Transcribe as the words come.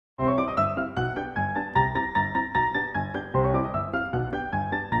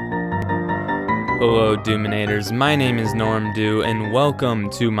Hello Doowminators, my name is Norm Doow and welcome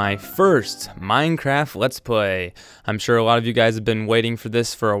to my first Minecraft Let's Play. I'm sure a lot of you guys have been waiting for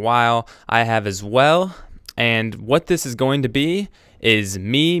this for a while. I have as well, and what this is going to be is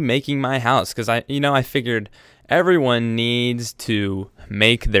me making my house, because I figured everyone needs to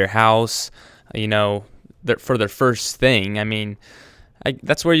make their house, for their first thing.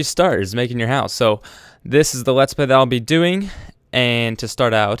 That's where you start, is making your house. So this is the Let's Play that I'll be doing, and to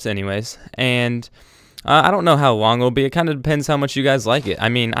start out anyways, and I don't know how long it'll be. It kind of depends how much you guys like it.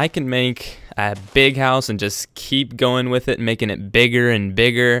 I can make a big house and just keep going with it, making it bigger and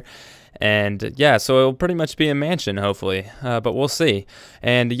bigger, and yeah, so it'll pretty much be a mansion hopefully, but we'll see.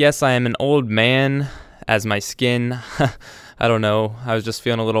 And yes, I am an old man as my skin. I don't know, I was just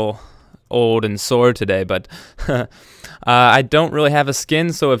feeling a little old and sore today, but I don't really have a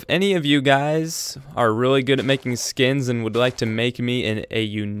skin, so if any of you guys are really good at making skins and would like to make me a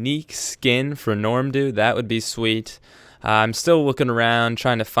unique skin for Norm Doow, that would be sweet. I'm still looking around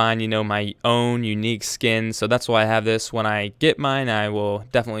trying to find, my own unique skin, so that's why I have this. When I get mine, I will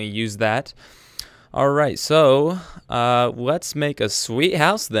definitely use that. Alright, so let's make a sweet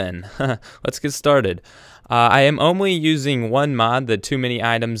house then. Let's get started. I am only using one mod, the Too Many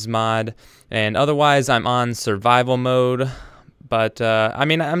Items mod, and otherwise I'm on survival mode, but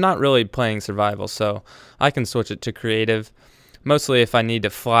I'm not really playing survival, so I can switch it to creative, mostly if I need to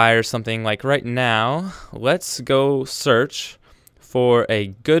fly or something. Like right now, let's go search for a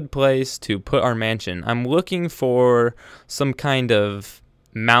good place to put our mansion. I'm looking for some kind of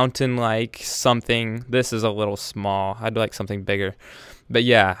mountain-like something. This is a little small. I'd like something bigger, but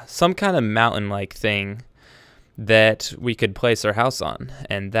yeah, some kind of mountain-like thing that we could place our house on,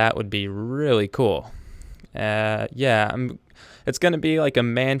 and that would be really cool. It's gonna be like a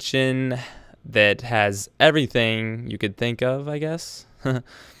mansion that has everything you could think of, I guess.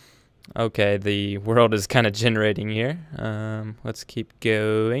 Okay, the world is kind of generating here. Let's keep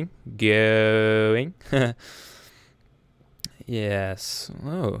going. Yes.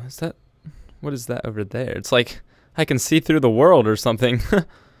 Oh, what is that over there? It's like I can see through the world or something.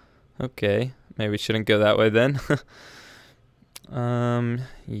 Okay. Maybe we shouldn't go that way then.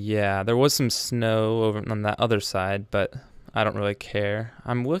 Yeah, there was some snow over on that other side, but I don't really care.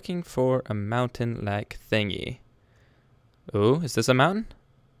 I'm looking for a mountain-like thingy. Oh, is this a mountain?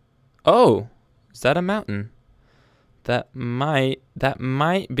 Oh, is that a mountain? That might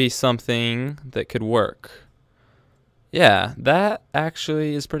be something that could work. Yeah, that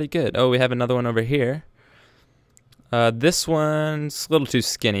actually is pretty good. Oh, we have another one over here. This one's a little too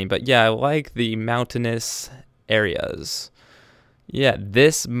skinny, but yeah, I like the mountainous areas. Yeah,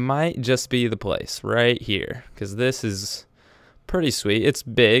 this might just be the place right here, because this is pretty sweet. It's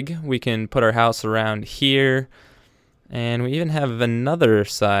big. We can put our house around here, and we even have another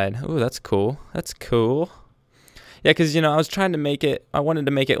side. Oh, that's cool. That's cool. Yeah, because, I was trying to make it, I wanted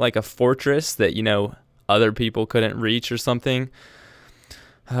to make it like a fortress that, other people couldn't reach or something.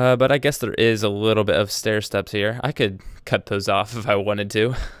 But I guess there is a little bit of stair steps here. I could cut those off if I wanted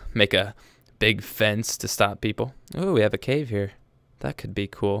to. Make a big fence to stop people. Oh, we have a cave here. That could be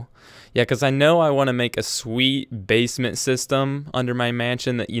cool. Yeah, because I know I want to make a sweet basement system under my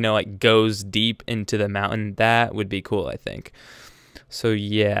mansion that, like goes deep into the mountain. That would be cool, I think. So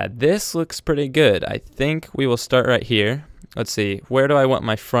yeah, this looks pretty good. I think we will start right here. Let's see. Where do I want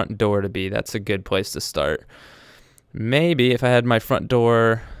my front door to be? That's a good place to start. Maybe if I had my front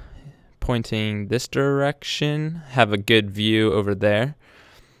door pointing this direction, have a good view over there.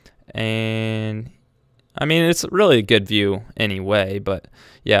 And it's really a good view anyway, but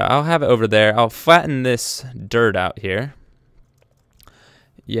yeah, I'll have it over there. I'll flatten this dirt out here.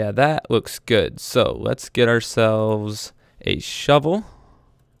 Yeah, that looks good. So let's get ourselves a shovel.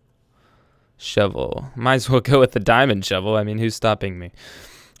 Might as well go with the diamond shovel. Who's stopping me?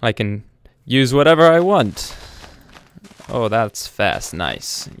 I can use whatever I want. Oh, that's fast.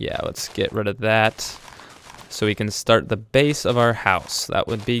 Nice. Yeah, let's get rid of that so we can start the base of our house. That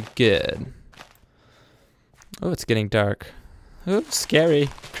would be good. Oh, it's getting dark. Oh, scary.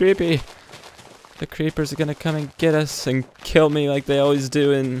 Creepy. The creepers are going to come and get us and kill me like they always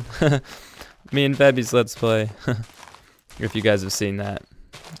do in me and Febby's Let's Play. If you guys have seen that.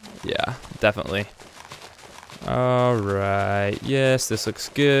 Yeah, definitely. Alright. Yes, this looks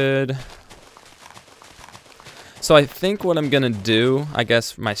good. So I think what I'm going to do, I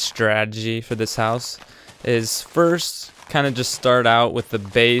guess my strategy for this house, is first kind of just start out with the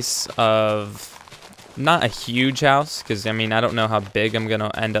base of not a huge house, because I don't know how big I'm going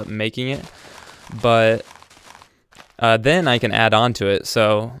to end up making it, but then I can add on to it.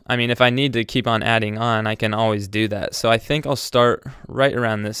 So, if I need to keep on adding on, I can always do that. So I think I'll start right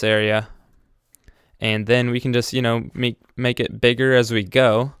around this area, and then we can just, you know, make it bigger as we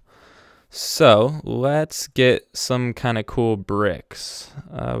go. So let's get some kind of cool bricks.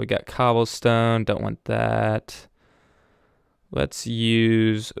 We got cobblestone, don't want that. Let's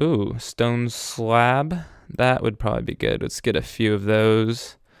use, ooh, stone slab. That would probably be good. Let's get a few of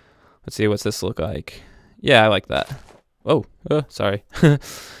those. Let's see, what's this look like? Yeah, I like that. Oh, sorry.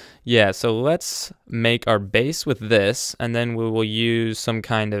 Yeah, so let's make our base with this, and then we will use some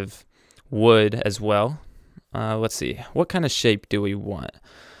kind of wood as well. Let's see, what kind of shape do we want?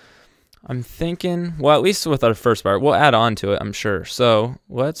 I'm thinking, well, at least with our first part, we'll add on to it, I'm sure. So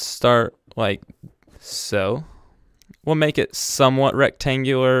let's start like so. We'll make it somewhat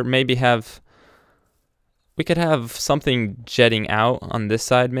rectangular, maybe we could have something jetting out on this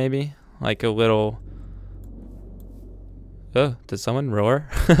side maybe, like a little, oh, did someone roar?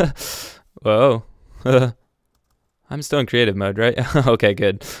 Whoa. I'm still in creative mode, right? Okay,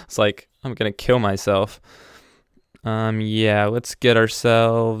 good. It's like, I'm gonna kill myself. Yeah, let's get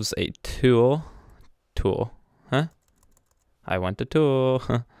ourselves a tool. Tool, huh? I want a tool.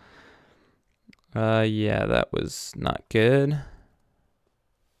 Yeah, that was not good.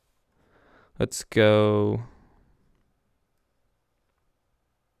 Let's go.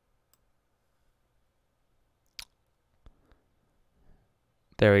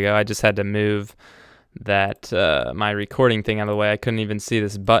 There we go. I just had to move that my recording thing out of the way. I couldn't even see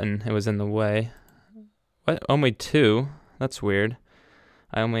this button. It was in the way. What? Only 2? That's weird.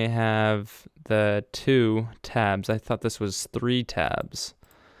 I only have the 2 tabs. I thought this was 3 tabs.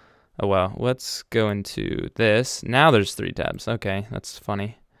 Oh well, let's go into this. Now there's 3 tabs. Okay, that's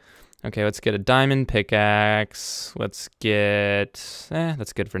funny. Okay, let's get a diamond pickaxe. Let's get,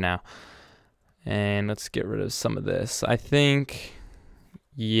 that's good for now. And let's get rid of some of this. I think,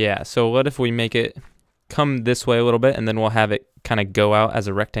 yeah, so what if we make it come this way a little bit, and then we'll have it kind of go out as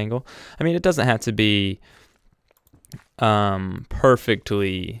a rectangle. I mean, it doesn't have to be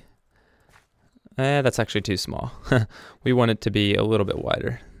perfectly, that's actually too small. We want it to be a little bit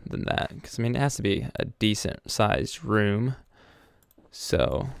wider than that, because I mean, it has to be a decent sized room.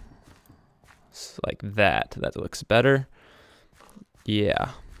 So it's like that looks better.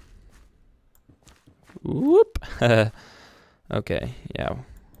 Yeah. Whoop. Okay, yeah.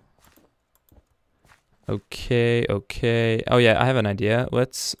 Okay. Oh yeah, I have an idea.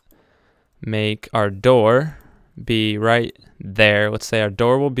 Let's make our door be right there. Let's say our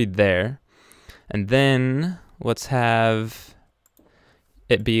door will be there. And then let's have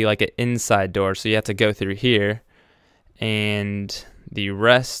it be like an inside door. So you have to go through here. And the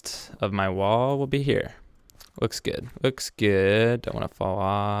rest of my wall will be here. Looks good. Looks good. Don't want to fall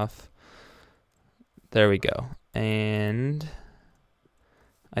off. There we go. And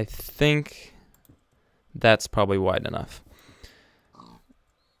I think that's probably wide enough.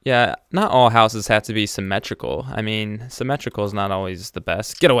 Yeah, not all houses have to be symmetrical. I mean, symmetrical is not always the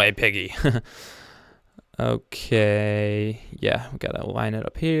best. Get away, piggy. Okay. Yeah, we gotta line it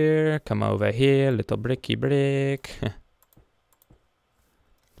up here. Come over here, little bricky brick.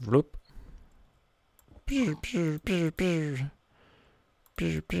 Whoop.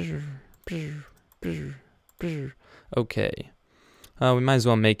 Okay. We might as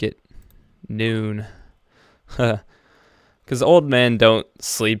well make it noon. Because old men don't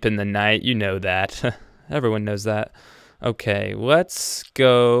sleep in the night. You know that. Everyone knows that. Okay, let's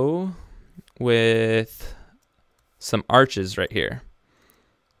go with some arches right here.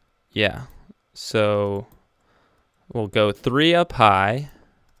 Yeah. So we'll go 3 up high.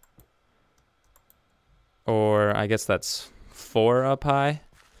 Or I guess that's 4 up high.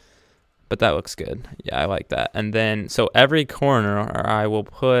 But that looks good. Yeah, I like that. And then, so every corner I will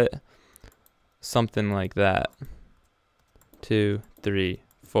put something like that. 2, 3,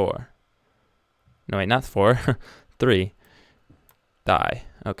 4. No, wait, not 4. 3. Die.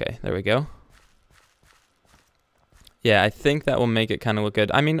 Okay, there we go. Yeah, I think that will make it kind of look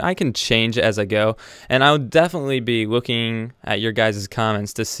good. I mean, I can change it as I go, and I'll definitely be looking at your guys'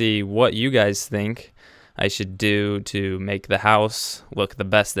 comments to see what you guys think I should do to make the house look the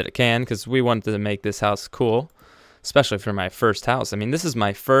best that it can, because we wanted to make this house cool, especially for my first house. I mean, this is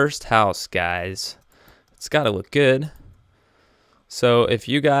my first house, guys. It's got to look good. So if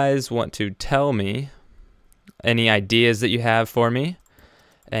you guys want to tell me any ideas that you have for me,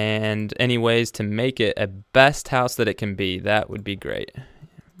 and any ways to make it a best house that it can be, that would be great.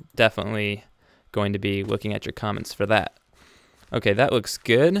 Definitely going to be looking at your comments for that. Okay, that looks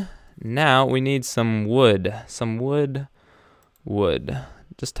good. Now we need some wood. Some wood. Wood.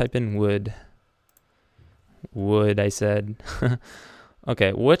 Just type in wood. Wood, I said.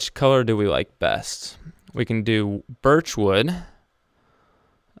 Okay, which color do we like best? We can do birch wood.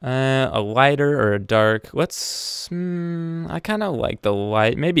 A lighter or a dark? Let's, I kind of like the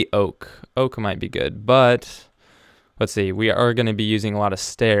light, maybe oak. Oak might be good, but let's see. We are going to be using a lot of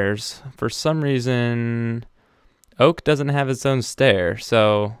stairs. For some reason, oak doesn't have its own stair,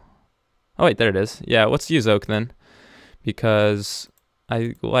 so, oh wait, there it is. Yeah, let's use oak then, because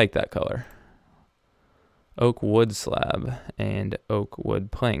I like that color. Oak wood slab and oak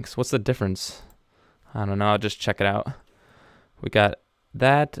wood planks. What's the difference? I don't know, I'll just check it out. We got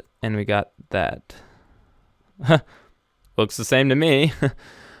that and we got that. Looks the same to me.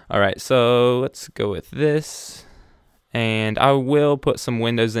 All right, so let's go with this. And I will put some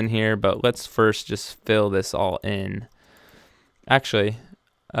windows in here, but let's first just fill this all in. Actually,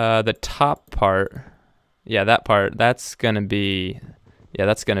 the top part, yeah, that part, that's gonna be, yeah,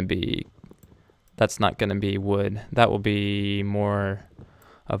 that's not gonna be wood. That will be more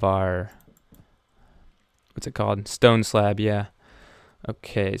of our, what's it called? Stone slab, yeah.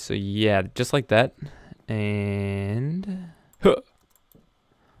 Okay, so yeah, just like that. And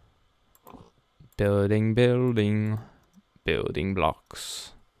building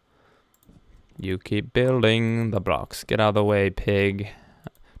blocks. You keep building the blocks. Get out of the way, pig.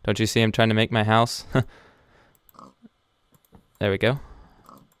 Don't you see I'm trying to make my house? There we go.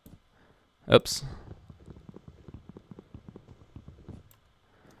 Oops.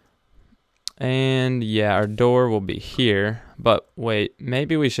 And yeah, our door will be here. But wait,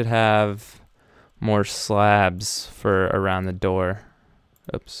 maybe we should have more slabs for around the door.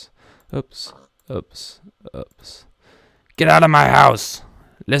 Oops. Oops. Oops. Oops. Get out of my house!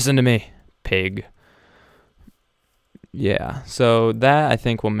 Listen to me, pig. Yeah, so that I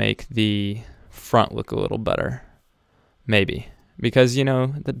think will make the front look a little better. Maybe. Because, you know,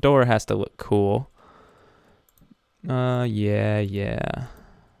 the door has to look cool. Yeah.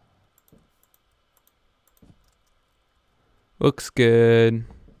 Looks good.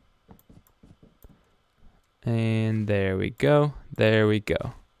 And there we go. There we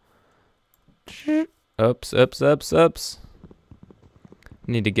go. Oops.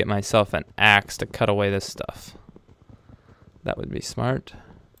 Need to get myself an axe to cut away this stuff. That would be smart.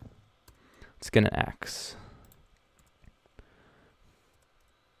 Let's get an axe.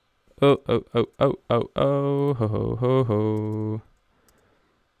 Oh, ho.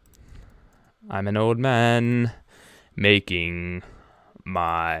 I'm an old man making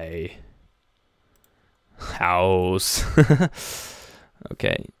my house.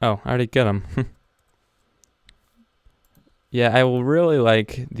 Okay. Oh, I already got him. Yeah, I will really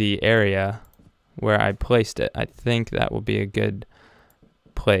like the area where I placed it. I think that will be a good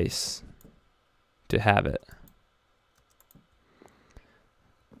place to have it.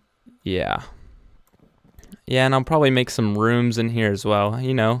 Yeah. Yeah, and I'll probably make some rooms in here as well.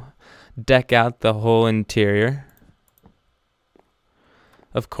 You know, deck out the whole interior.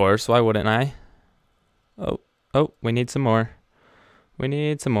 Of course, why wouldn't I? Oh, we need some more.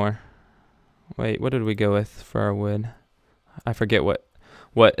 Wait, what did we go with for our wood? I forget what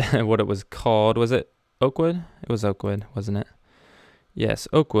it was called. Was it oakwood? It was oakwood, wasn't it? Yes,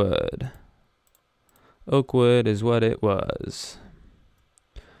 oakwood. Oakwood is what it was.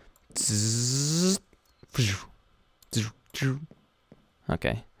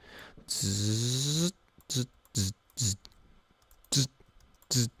 Okay.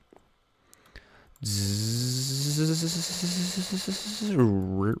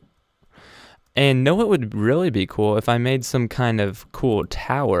 And know what would really be cool if I made some kind of cool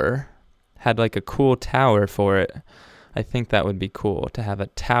tower, had like a cool tower for it. I think that would be cool to have a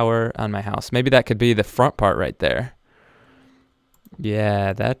tower on my house. Maybe that could be the front part right there.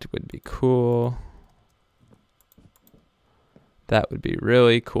 Yeah, that would be cool. That would be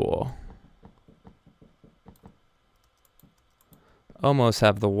really cool. Almost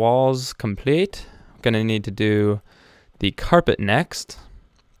have the walls complete. I'm gonna need to do the carpet next.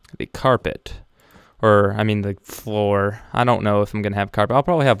 The carpet, or I mean the floor. I don't know if I'm gonna have carpet. I'll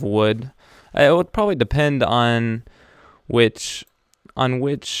probably have wood. It would probably depend on which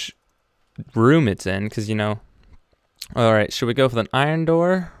room it's in, because you know. All right, should we go with an iron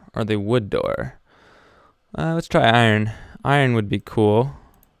door or the wood door? Let's try iron. Iron would be cool.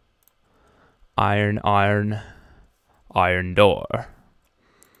 Iron door.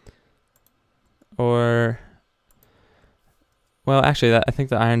 Or, well, actually, I think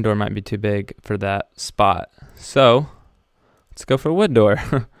the iron door might be too big for that spot. So, let's go for wood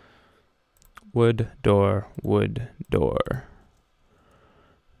door. Wood door.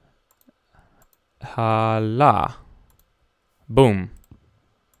 Hala. Boom.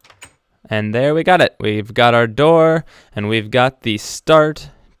 And there we got it. We've got our door, and we've got the start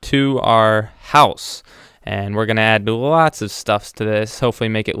to our house. And we're going to add lots of stuffs to this, hopefully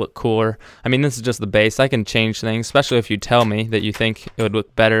make it look cooler. I mean, this is just the base. I can change things, especially if you tell me that you think it would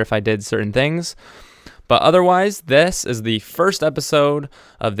look better if I did certain things. But otherwise, this is the first episode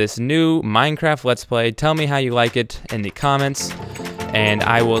of this new Minecraft Let's Play. Tell me how you like it in the comments, and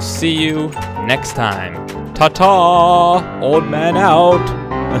I will see you next time. Ta-ta! Old man out!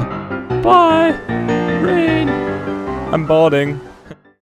 Bye! Rain! I'm balding.